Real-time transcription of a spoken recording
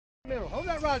hold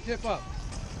that rod tip up.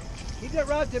 Keep that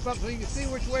rod tip up so you can see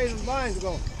which way the lines are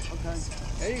going. Okay.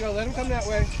 There you go. Let them come that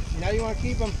way. Now you want to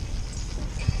keep them.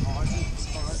 All right.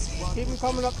 Keep them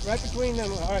coming up right between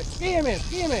them. All right. Ski him in.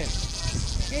 Ski him in.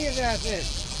 Ski his ass in.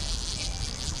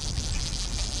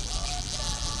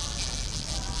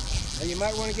 Now you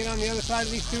might want to get on the other side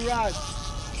of these two rods.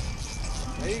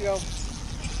 There you go.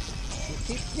 Just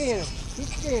keep skiing them. Keep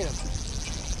skiing them.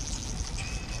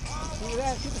 See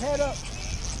that? Keep his head up.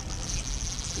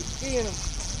 Keep skiing them.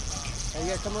 Now you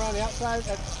got to come around the outside of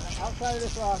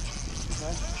this rock.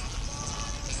 Okay.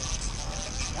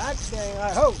 God dang,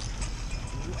 I hope.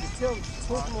 You can still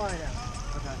pull some line out.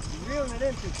 Okay. You're reeling it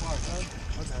in too far, son.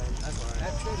 Okay, that's all right.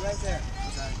 That's good right there.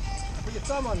 Okay. Put your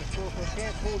thumb on the spool so it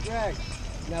can't pull drag.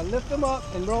 Now lift them up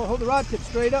and hold the rod tip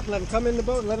straight up and let them come in the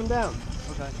boat and let them down.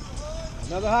 Okay.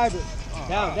 Another hybrid.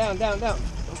 Down, down, down, down.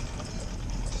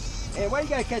 Hey, why you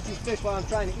gotta catch these fish while I'm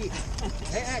trying to eat?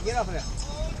 Hey, get off of that.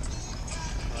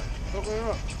 Hook it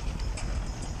up.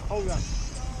 Hold on.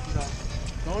 Okay.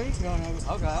 Don't eat none of it.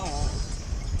 Okay, I won't.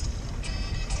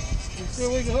 You see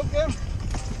we can hook them?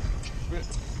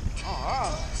 All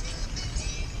right.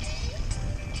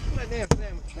 Put that damn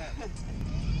sandwich back.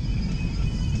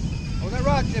 Hold that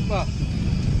rod tip up.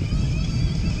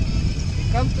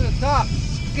 It comes to the top.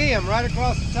 Ski him right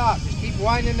across the top. Just keep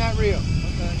winding that reel.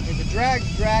 Okay. If the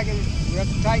drag's dragging, you have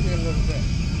to tighten it a little bit.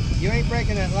 You ain't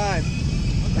breaking that line.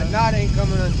 Okay. That knot ain't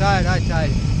coming untied. I tied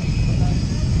it. Okay.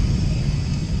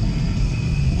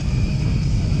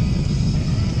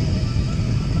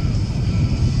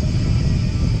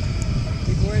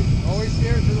 Keep always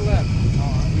steer to the left.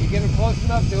 When you get them close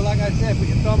enough, do like I said, put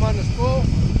your thumb on the spool.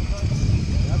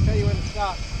 I'll tell you when to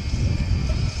stop. A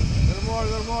little more, a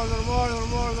little more, a little more, a little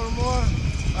more, a little more.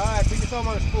 All right, put your thumb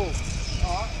on the spool.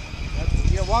 All right.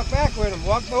 Yeah, walk back with him.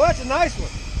 Oh, that's a nice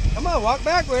one. Come on, walk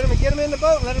back with him and get him in the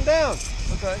boat and let him down.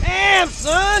 Okay. Damn,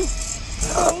 son!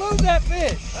 I'm gonna lose that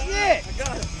fish. Shit! I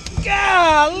got it.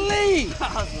 Golly!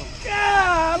 Awesome.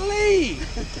 Golly!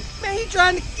 Man, you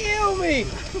trying to kill me!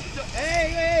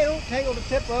 Hey, don't tangle the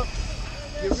tip up.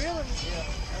 You're reeling? Yeah.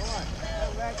 All right.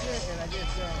 That back there, and I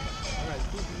just, all right,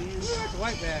 keep it in. That's a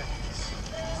white bass.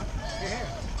 Here.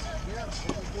 Get up.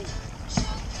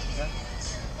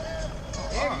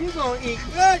 There, you gonna eat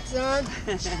good, son.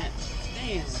 Damn.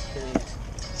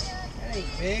 That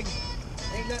ain't big.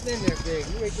 Ain't nothing in there big.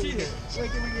 You wait till we get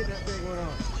that big one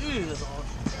on. Jesus,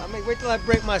 awesome. Wait till I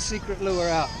break my secret lure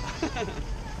out.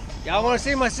 Y'all want to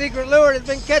see my secret lure that's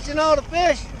been catching all the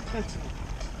fish?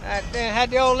 I had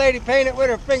the old lady paint it with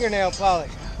her fingernail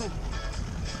polish.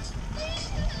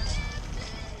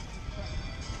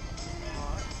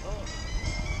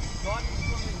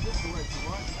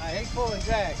 I hate pulling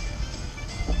drag.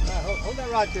 Hold that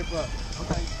rod tip up.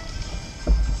 Okay.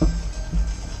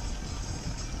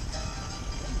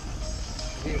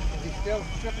 Is he still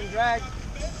stripping drag?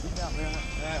 He's out there. All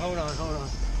right, hold on.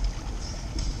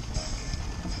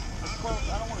 It's close.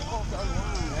 I don't want to close the other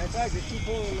line. That's right, just keep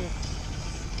pulling this.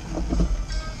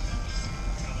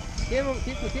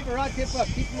 Keep the rod tip up.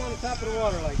 Keep him on the top of the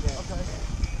water like that. Okay.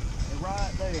 And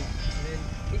right there. And then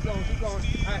keep going.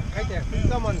 All right, right there. Put your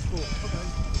thumb on the spool. Okay.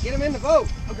 Get him in the boat.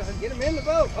 Okay. Get him in the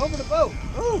boat. Over the boat.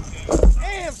 Ooh.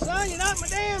 Damn, son, you knocked my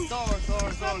damn. Sorry.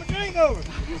 Knocked my drink over.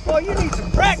 Boy, you need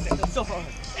some practice. Sorry.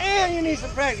 Damn, you need some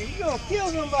practice. You're going to kill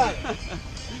somebody.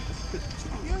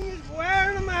 You're just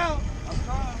wearing them out. I'm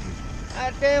trying.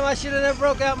 God damn, I should have never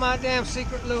broke out my damn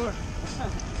secret lure.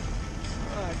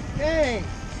 Oh, dang.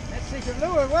 That secret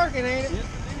lure working, ain't it? Yes,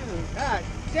 it is. God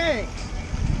dang.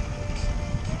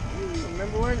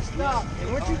 Remember where to stop.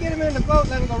 And once you get him in the boat,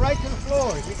 let him go right to the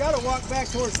floor. If you got to walk back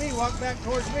towards me, walk back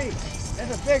towards me.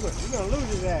 That's a big one. You're going to lose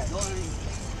his ass. No, it ain't.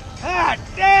 Ah,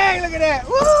 dang, look at that.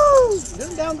 Woo!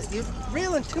 You're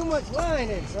reeling too much line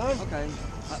in, son. Okay.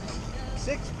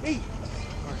 6 feet.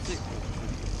 Or 6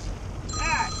 feet.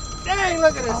 Ah, dang,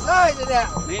 look at the size of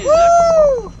that one. Man,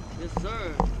 Woo! Yes,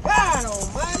 sir. God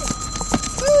almighty.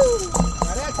 Woo!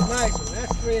 Now that's a nice one.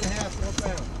 That's 3.5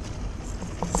 pounds.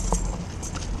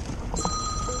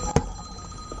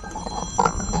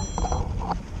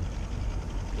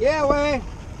 Yeah, Wayne.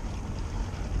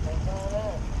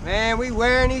 Man, we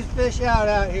wearing these fish out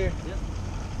here. Yep.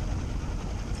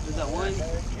 Is that one?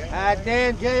 Ah,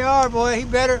 damn JR, boy, he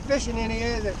better at fishing than he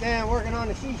is at damn working on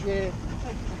the she shed.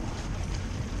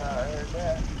 I heard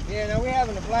that. Yeah, no, we're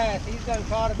having a blast. He's done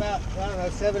caught about, I don't know,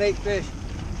 7, 8 fish.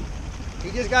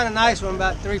 He just got a nice one,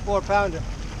 about 3-4 pounder.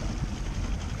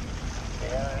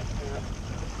 Yeah, that's good.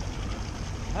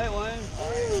 Hey, Wayne.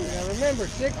 Now remember,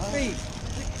 6 feet.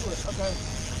 6 foot. Okay.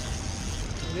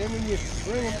 And then when you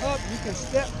bring them up, you can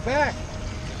step back.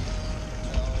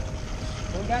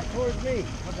 Come back towards me.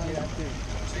 Okay, that's good.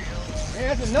 Hey,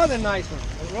 that's another nice one.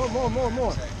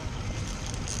 More. All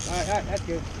right, that's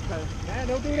good. Okay. Nah,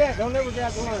 don't do that. Don't ever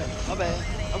grab the line. My bad.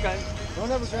 Okay.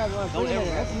 Don't ever grab the line. Don't ever.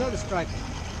 That's another strike.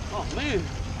 Oh man.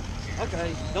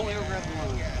 Okay. Don't ever grab the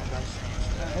line. Okay.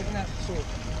 Open that sword.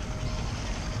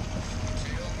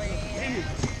 Damn it.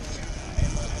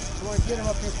 You want to get him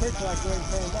up here quick so I can go ahead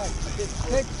and turn him back.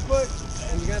 Take the foot,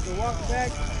 and you got to walk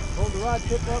back, hold the rod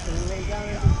tip up, and then lay down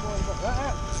into the floor.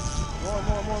 More.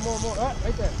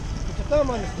 Right there. Put your thumb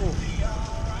on the spool.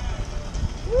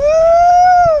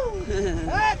 Woo!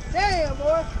 God damn,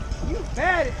 boy. You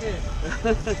bad at this.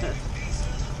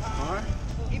 All right.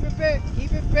 Keep it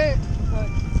bent.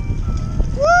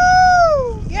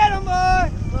 Woo! Get him,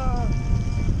 boy!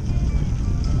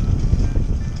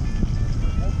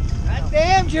 God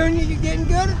damn, Junior, you're getting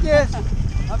good at this.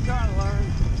 I'm trying to learn.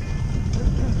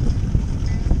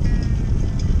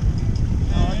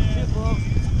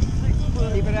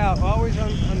 Keep it out. Always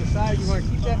on the side. You want to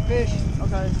keep that fish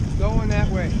Okay. going that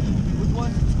way. Which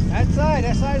one? That side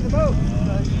of the boat.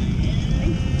 Okay.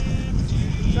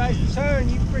 If he tries to turn,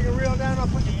 you bring a reel down, I'll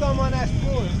put your thumb on that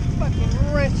spool and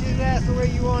fucking wrench his ass the way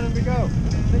you want him to go.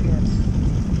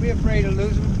 Don't be afraid to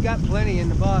lose him. You got plenty in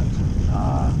the box.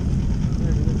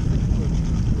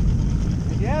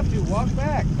 If you have to, walk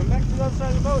back. Come back to the other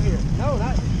side of the boat here. No,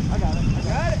 not. I got it.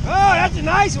 Oh, that's a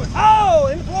nice one. Oh,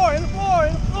 in the floor.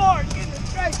 Getting it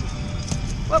straight.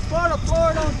 What part of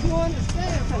Florida don't you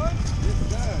understand, boy?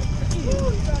 Ooh, you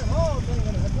got it all thing.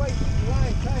 That's why you keep the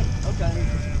line tight. Okay.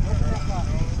 Open that box.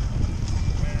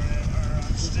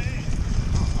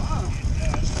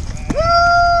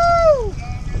 Woo!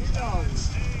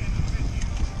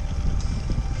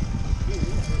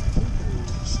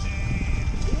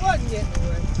 He wasn't getting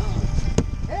away.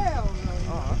 Hell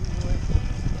no.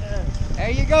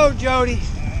 There you go, Jody.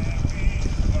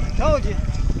 I told you.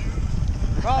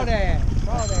 Crawdad.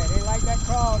 They like that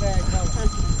crawdad color.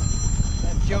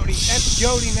 That's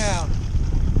Jody now.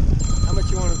 How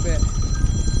much you want to bet?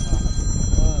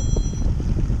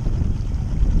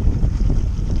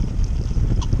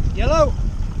 Yellow.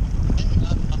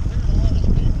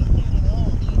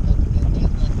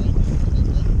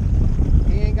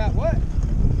 He ain't got what?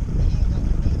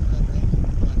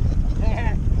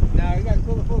 No, he got a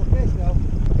cooler full of fish though.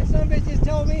 And some bitch just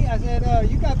told me, I said,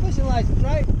 you got fishing license,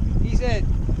 right? He said,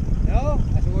 no.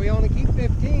 I said, well, we only keep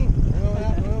 15.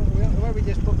 Where we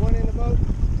just put one in the boat?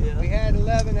 Yeah. We had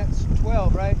 11, that's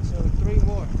 12, right? So 3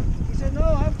 more. He said, no,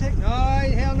 I'm taking, no,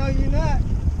 hell no, you're not.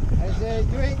 I said,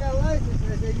 you ain't got a license.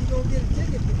 I said, you gonna get a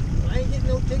ticket. I ain't getting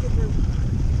no ticket for,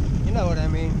 you know what I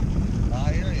mean.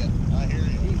 I hear you.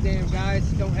 These damn guys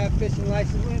don't have fishing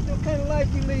license. What kind of life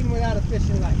you leading without a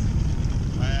fishing license?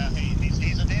 Well,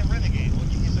 he's a damn renegade. What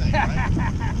can you say, right?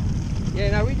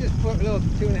 Yeah, now we just put a little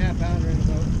 2.5 pounder in the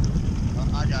boat.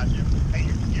 I got you. Hey,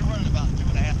 you're running about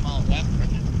 2.5 miles after,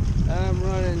 aren't you? I'm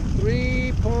running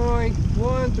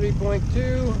 3.1,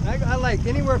 3.2. I like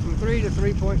anywhere from 3 to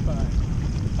 3.5.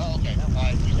 Oh, okay. All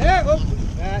right. Yeah, oh,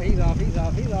 he's off.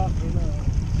 Moving a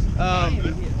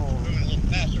little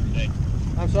faster today.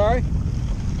 I'm sorry? It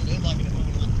is like it's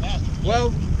moving a little faster.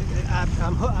 Well,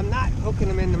 I'm not hooking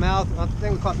them in the mouth. I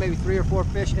think we caught maybe 3 or 4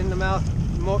 fish in the mouth.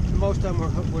 Most of them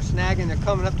were snagging. They're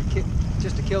coming up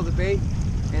just to kill the bait,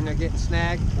 and they're getting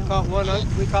snagged.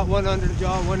 We caught one under the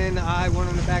jaw, one in the eye, one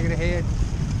on the back of the head.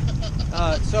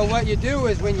 So what you do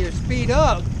is when you speed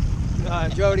up,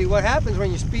 Jody, what happens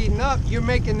when you're speeding up, you're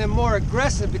making them more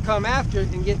aggressive to come after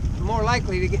and get more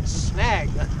likely to get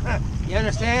snagged. You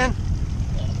understand?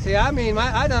 See, I mean,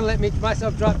 I done let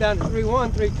myself drop down to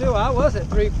 3.1, 3.2. I was at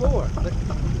 3.4.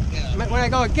 But when I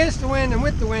go against the wind and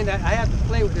with the wind, I have to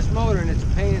play with this motor, and it's a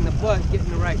pain in the butt getting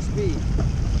the right speed.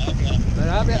 Okay. But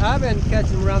I've been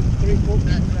catching around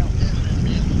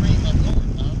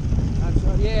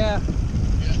 3.4. Yeah.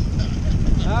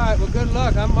 All right. Well, good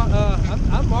luck. I'm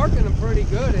marking them pretty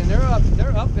good, and they're up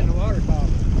in the water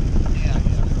column.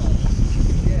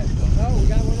 Yeah. Oh, we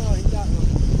got one on. He got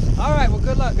one. All right. Well,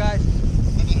 good luck, guys.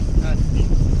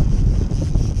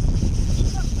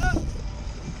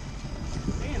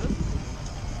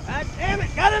 God damn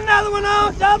it! Got another one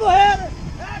on. Double header.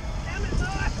 God damn it, boy.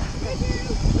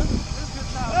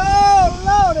 Oh,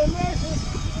 Lord have mercy.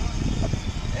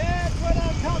 That's what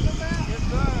I'm talking about. Yes,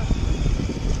 sir.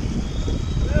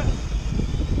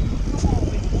 Come on,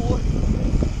 big boy.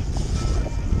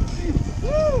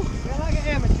 Woo! Feel like an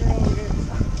amateur over here.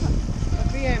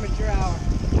 Must be amateur hour.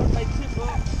 Hey, tip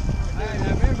up. Hey,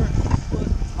 now remember.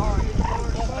 All right.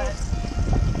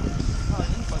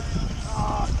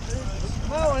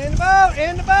 Come on, in the boat,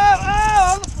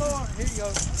 Oh, on the floor. Here you go.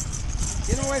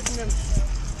 Get away from them.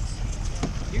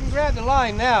 grab the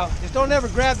line now. Just don't ever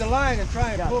grab the line and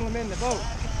try and pull them in the boat.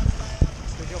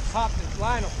 Because you'll pop, the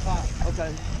line will pop.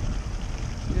 Okay.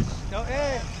 Just don't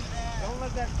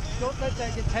let that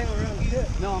get tangled around the tip.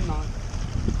 No, I'm not.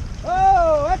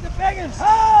 Oh, that's a big one.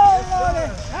 Oh, Lordy.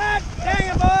 Hot dang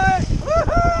it, boy.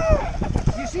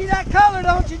 Woohoo! You see that color,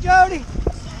 don't you, Jody?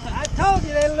 I told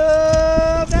you they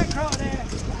love that crawdad.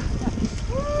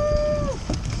 Woo!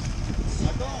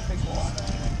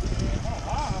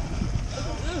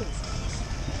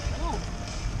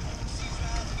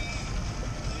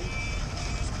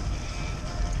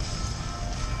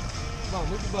 Come on,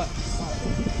 move your butt.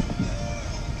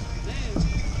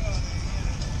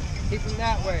 Keep him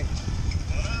that way.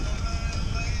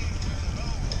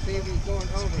 See if he's going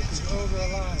over. If he's over a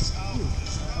line.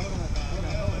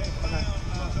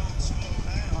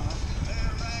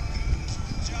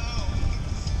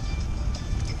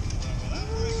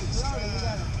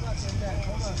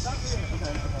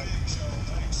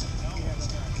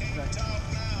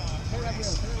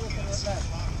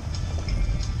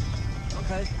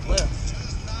 Okay, left.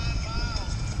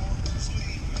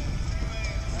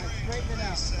 Straighten it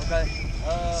out. Okay.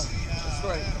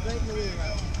 Straight. Straighten the wheel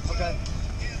out. Okay.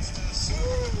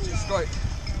 Straight.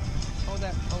 Hold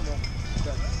that. Hold that.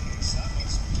 Okay.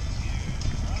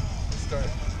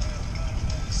 Straight.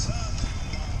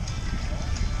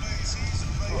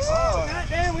 Oh,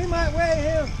 goddamn, we might weigh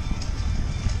him.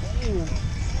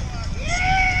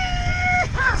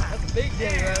 That's a big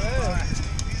day right there.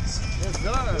 Yes, sir.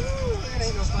 Ooh, that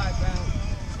ain't no 5 pounds.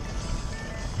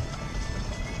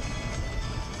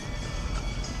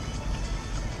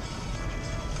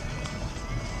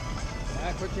 All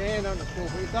right, put your hand on the spool.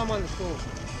 Put your thumb on the spool. Okay.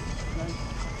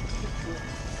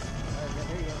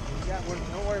 There you go. You got one.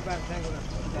 Don't worry about it tangling up.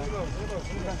 There you go. There you go.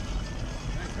 There you go. All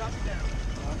right, drop it down.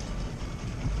 All right.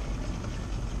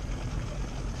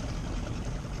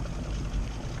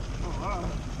 Oh, all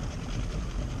right.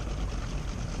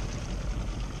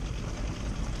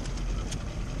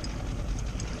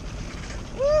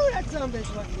 Woo, that son of a bitch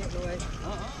wasn't getting away.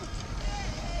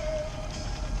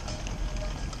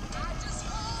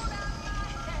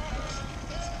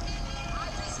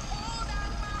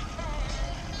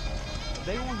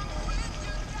 Big one?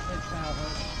 Big pound,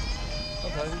 huh?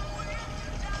 Okay.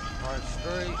 Alright,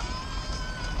 straight.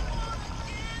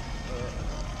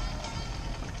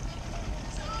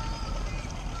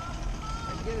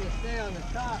 Get it to stay on the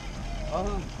top.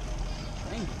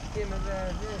 Dang. Give me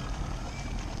that here.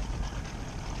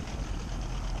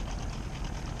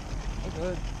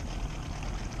 Okay.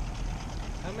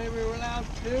 How many we were allowed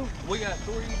to do? We got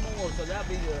 3 more, so that'll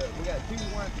be we got 2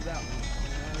 more after that one.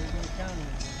 Now you're gonna count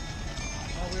them.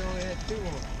 Oh, we only had 2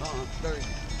 more. 3.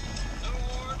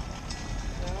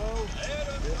 No.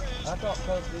 I thought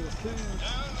because there was 2,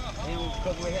 and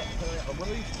because we had to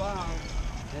release 5,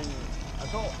 and I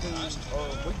thought 2, or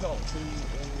we thought 2,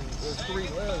 and there's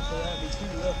 3 left, so that'd be 2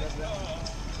 left after that one.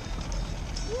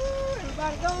 Woo,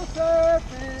 everybody go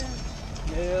surfing.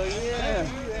 Hell yeah.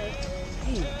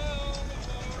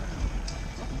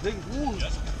 Big one.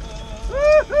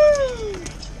 Woohoo!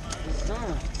 It's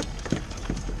time.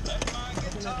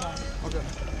 Open that box. Okay.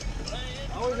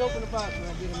 Always open the box when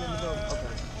I get them in the boat.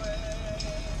 Okay.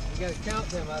 You gotta count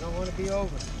them. I don't want to be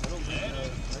over. I don't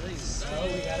think so. So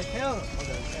we gotta count them.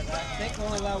 Okay. And I think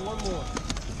we'll allow 1 more.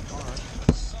 Alright.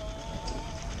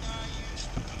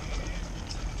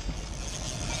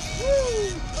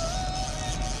 Woo!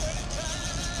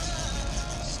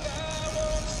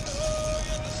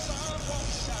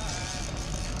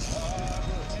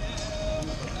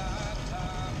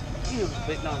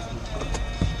 Big nonsense.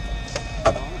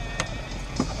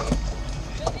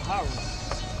 Howard.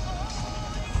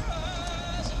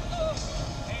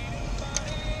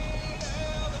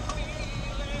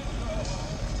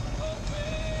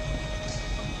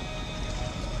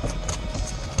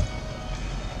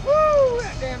 Woo!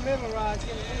 That damn middle rod's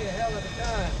giving me a hell of a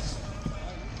time.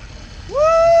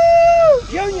 Woo!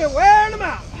 Junior wearing them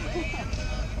out.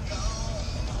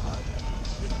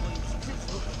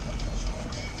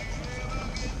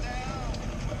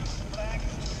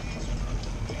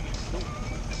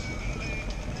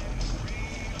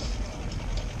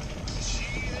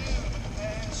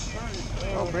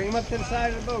 Oh, bring him up to the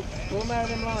side of the boat. Pull him out of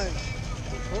them lines.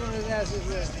 Pull his asses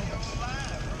with.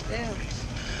 Damn.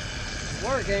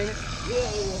 Work, ain't it?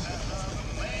 Yeah.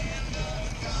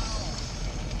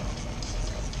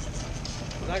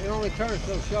 I can only turn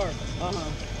so sharp.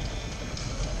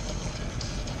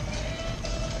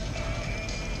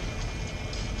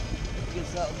 Get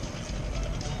something.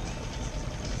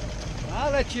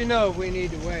 I'll let you know if we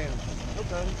need to weigh them.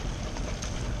 Okay.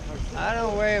 Or I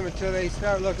don't weigh them until they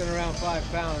start looking around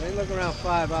 5 pounds. They look around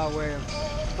 5, I'll weigh them.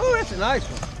 Oh, that's a nice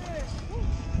one.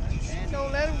 And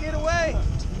don't let them get away.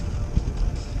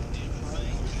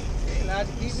 They ain't allowed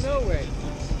to keep no way.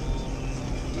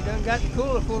 You done got the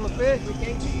cooler full of fish, we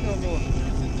can't keep no more.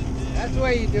 That's the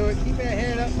way you do it. Keep that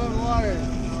head up above the water.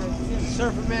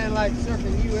 Surfer man like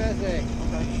surfing USA.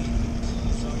 Okay.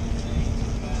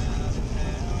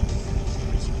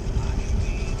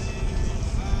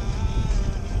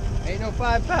 Ain't no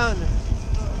 5 pounder.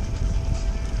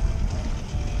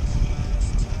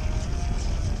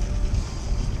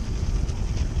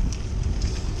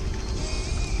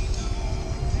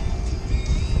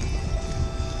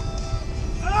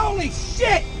 Holy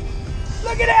shit!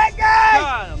 Look at that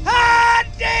guy! Hot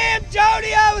damn,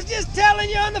 Jody! I was just telling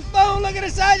you on the phone. Look at the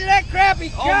size of that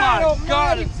crappie. Oh my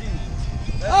God! Almighty.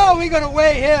 Oh, we're gonna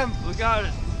weigh him. We got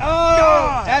it. Oh,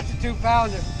 God. that's a 2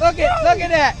 pounder. Look at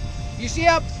that. You see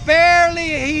how barely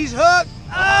he's hooked?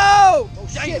 Oh,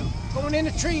 shit. Going in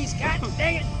the trees. God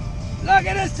dang it. Look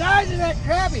at the size of that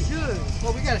crappie. Good.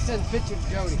 Well, we got to send a picture to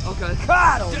Jody. Okay.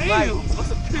 God almighty. Damn. That's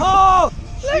a big Oh,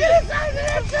 look at the size of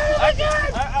that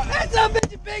crappie. That's a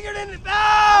bitch bigger than the,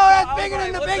 that's bigger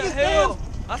than the biggest damn.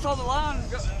 I saw the line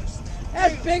go.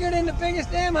 That's bigger than the biggest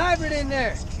damn hybrid in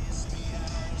there.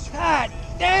 God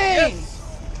dang.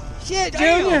 Yes. Shit,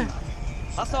 Damn. Junior.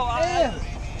 I saw. Yeah.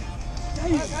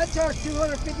 I charge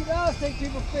 $250 to take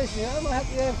people fishing. I'm gonna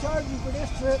have to charge you for this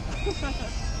trip.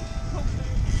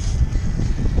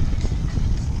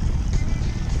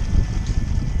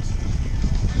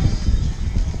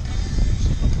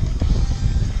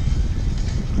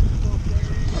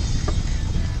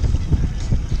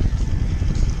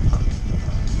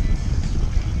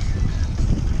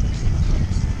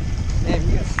 Damn, you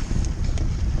got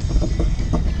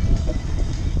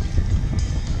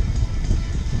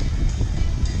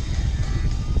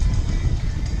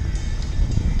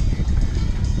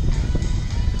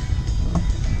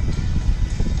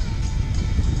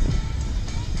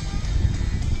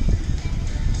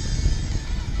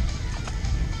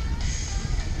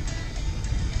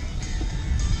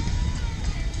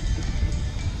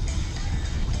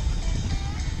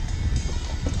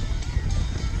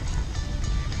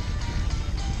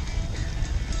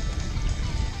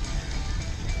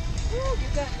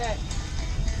get that net.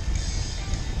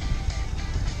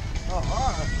 Oh,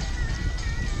 hard.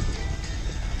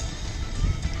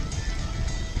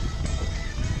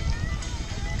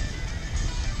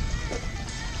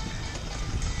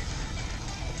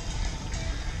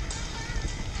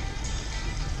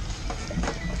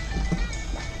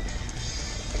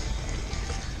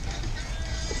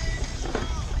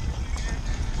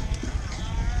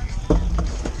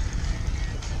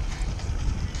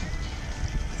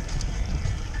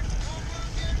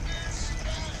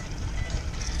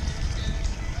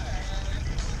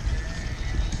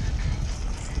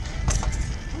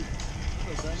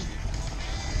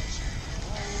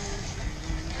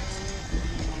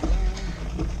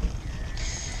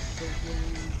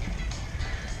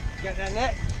 Got that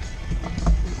net?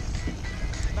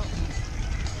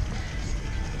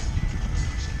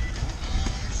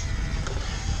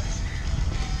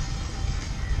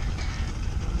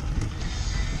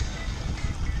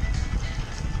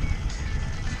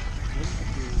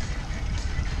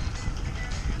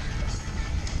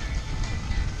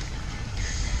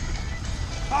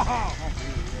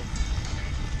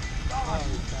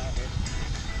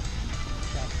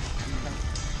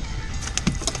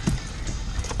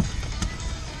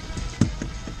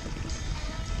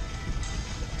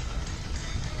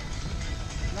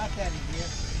 Not that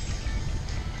idiot.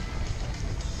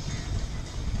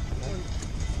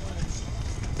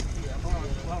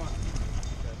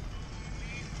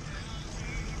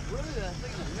 Really, I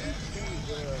think the meat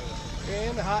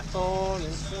In the hot sun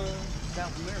and sun,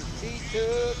 South America. he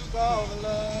took all the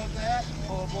love that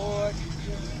poor boy could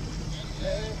give.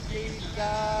 Left me to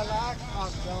die like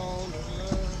ox on the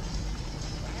run.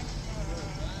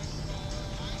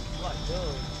 Like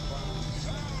those.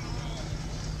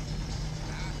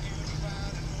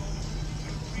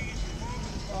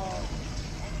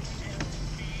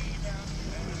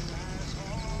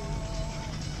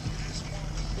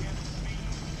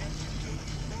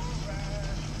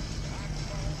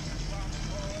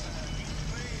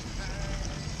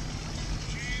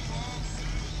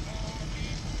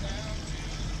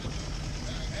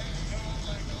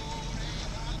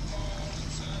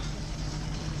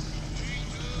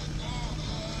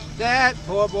 That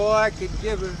poor boy could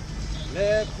give her,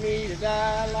 left me to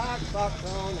die like a fox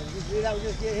on. And you see that one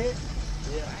just get hit?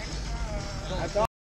 Yeah. I thought